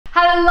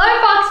Hello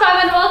Fox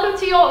 5 and welcome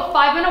to your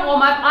 5-minute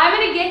warm-up. I'm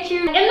going to get you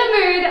in the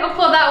mood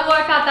for that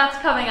workout that's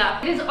coming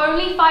up. It is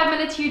only 5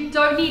 minutes, you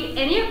don't need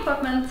any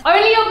equipment,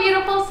 only your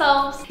beautiful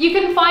selves. You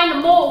can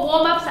find more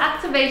warm-ups,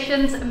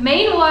 activations,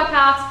 main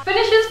workouts,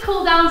 finishes,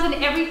 cool downs and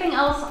everything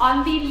else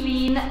on the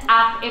Lean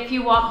app if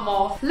you want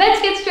more. Let's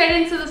get straight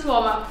into this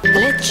warm-up.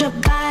 Let your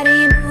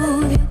body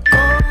move, you go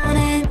on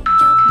and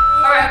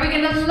Alright, we're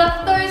going to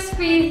lift those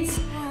feet,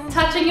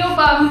 touching your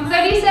bum,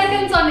 30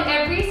 seconds on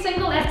every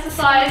single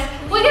exercise.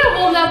 We're gonna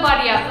warm that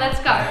body up, let's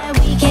go.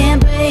 we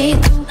can't break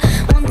through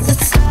once it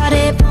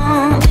started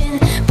pumping,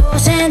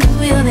 pushing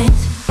through your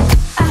veins.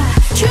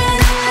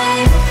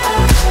 Adrenaline,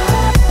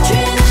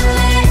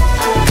 adrenaline,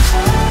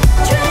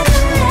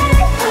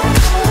 adrenaline,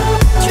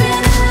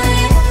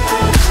 adrenaline,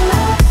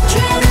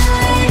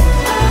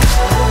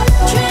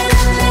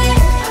 adrenaline.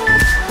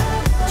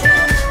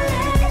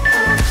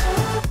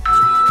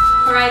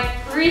 Alright,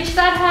 reach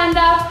that hand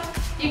up.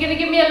 You're gonna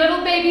give me a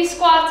little baby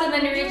squat and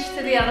then you reach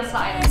to the other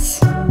side.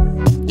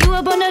 You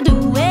were born to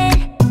do it.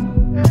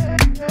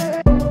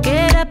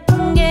 Get up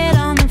and get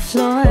on the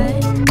floor.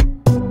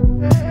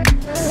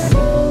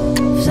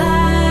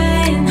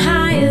 Flying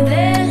higher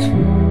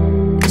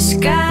than the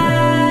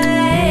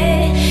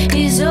sky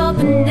is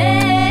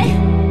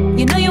opening.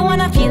 You know you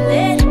wanna feel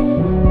it.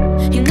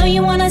 You know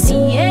you wanna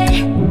see it.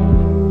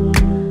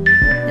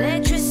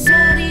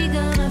 Electricity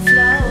gonna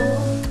flow.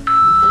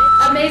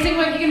 Amazing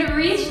work. You're gonna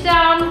reach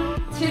down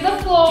to the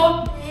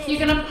floor, you're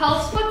gonna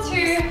pulse for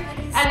 2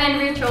 and then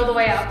reach all the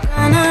way up.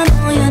 Gonna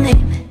know your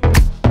name.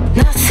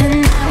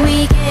 Nothing that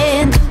we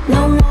can do,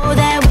 no more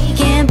that we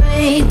can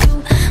break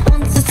through.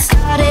 Once it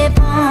started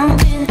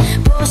pumping,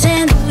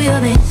 pushing through your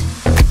veins.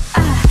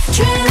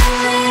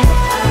 Adrenaline,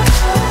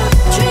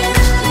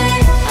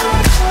 adrenaline,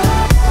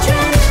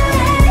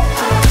 adrenaline,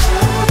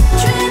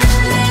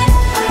 adrenaline,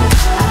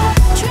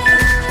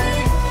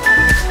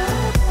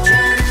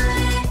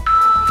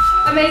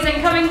 adrenaline. Amazing.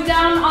 Coming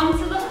down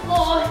onto the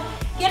floor,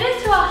 get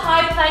into a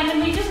high plank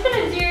and we're just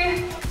gonna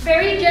do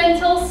very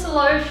gentle,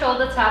 slow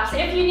shoulder taps.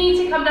 If you need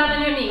to, come down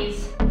on your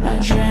knees.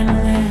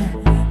 Adrenaline,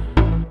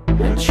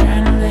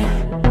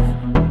 adrenaline,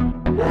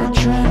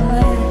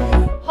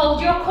 adrenaline.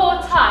 Hold your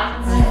core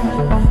tight.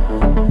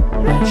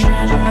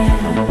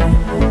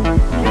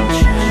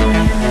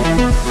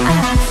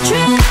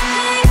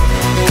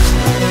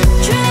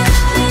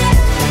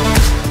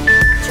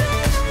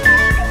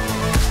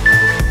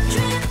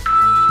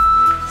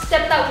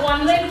 Step that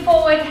one leg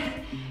forward.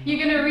 You're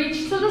gonna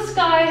reach to the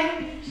sky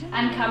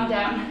and come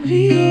down.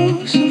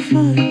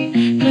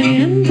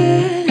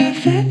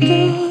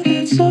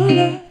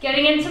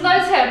 Getting into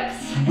those hips.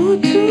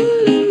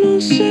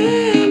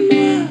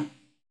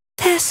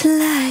 That's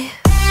life.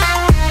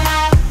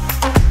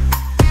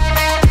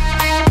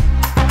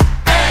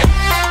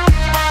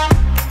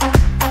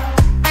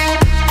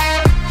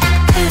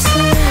 That's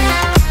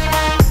life.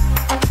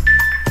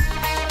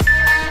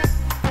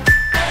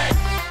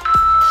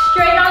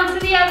 Straight on to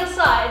the other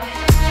side.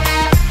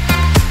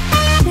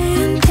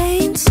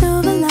 Champagne,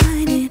 silver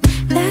lining,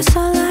 that's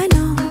all I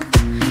know.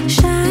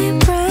 Shine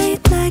bright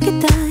like a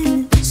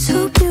diamond,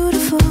 so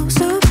beautiful,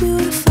 so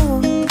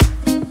beautiful.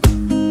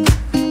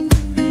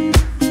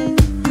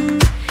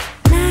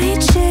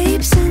 Night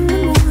shapes in the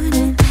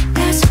morning,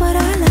 that's what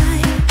I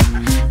like.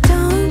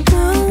 Don't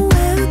know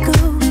where we're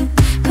going,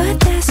 but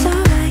that's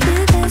alright,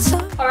 yeah, that's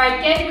alright.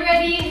 Alright, get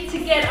ready to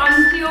get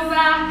onto your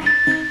back.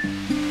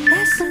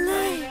 That's the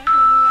life.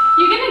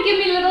 You're gonna give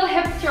me little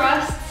hip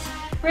thrusts,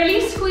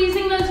 really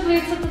squeezing those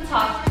glutes at the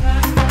top.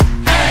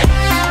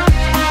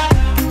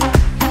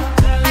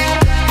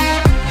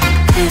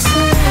 That's the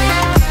life.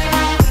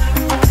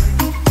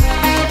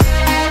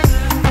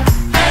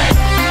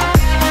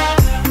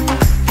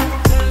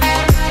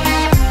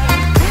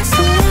 That's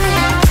the life.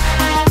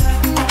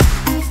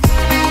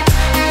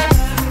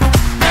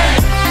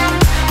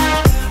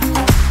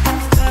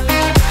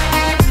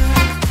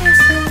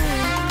 That's the life.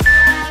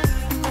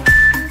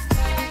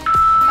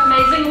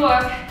 Amazing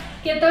work.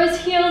 Get those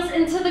heels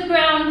into the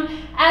ground.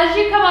 As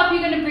you come up,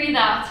 you're gonna breathe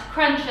out.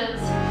 Crunches.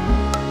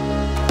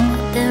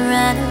 Been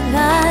riding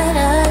right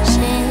us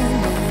in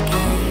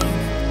again.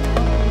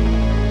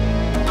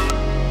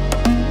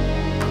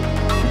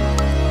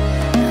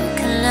 How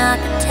can I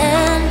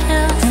pretend to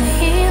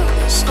feel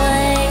this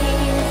way?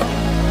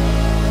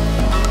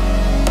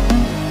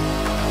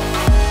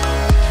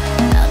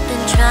 I've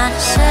been trying to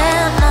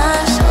set my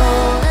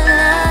soul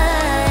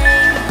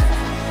alight.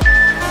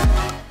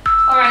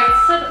 Alright,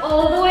 sit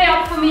all the way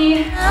up for me.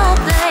 Now,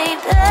 baby,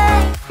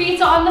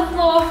 Feet are on the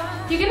floor.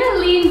 You're gonna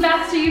lean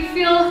back so you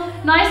feel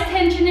nice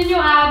tension in your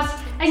abs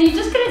and you're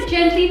just gonna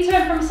gently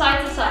turn from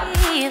side to side.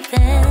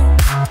 even.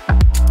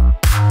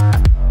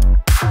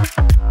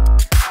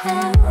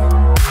 How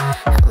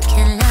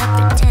can I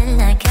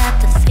pretend I got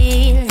the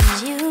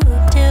feelings you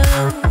do?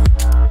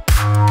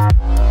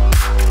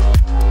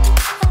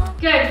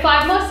 Good,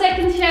 5 more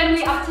seconds here and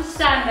we're up to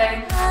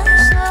standing. I'm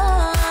so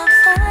on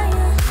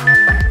fire.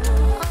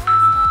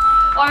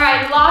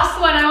 Alright, last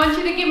one. I want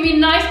you to give me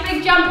nice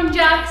big jumping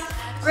jacks.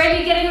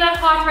 Really getting that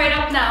heart rate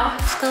up now.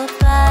 Let's go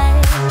by.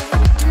 It's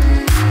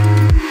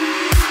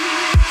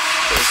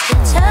the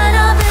turn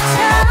of the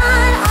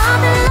tide. I've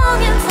been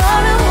longing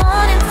for a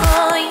warning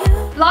for you.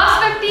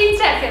 Last 15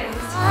 seconds.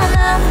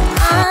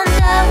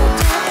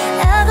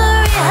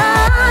 Every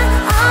high,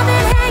 I've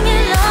been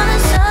hanging on to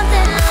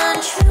something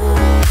untrue.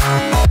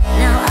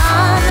 Now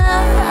I'm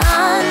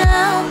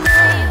out,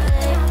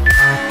 baby.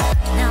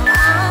 Now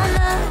I'm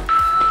out.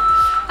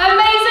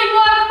 Amazing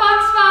work, Box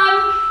Fam.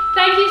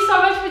 Thank you so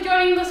much for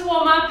joining this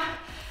warm-up.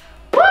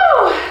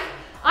 Woo!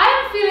 I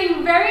am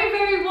feeling very,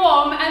 very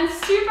warm and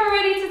super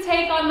ready to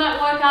take on that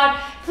workout.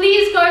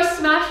 Please go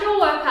smash your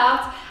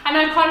workout, and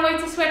I can't wait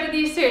to sweat with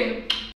you soon.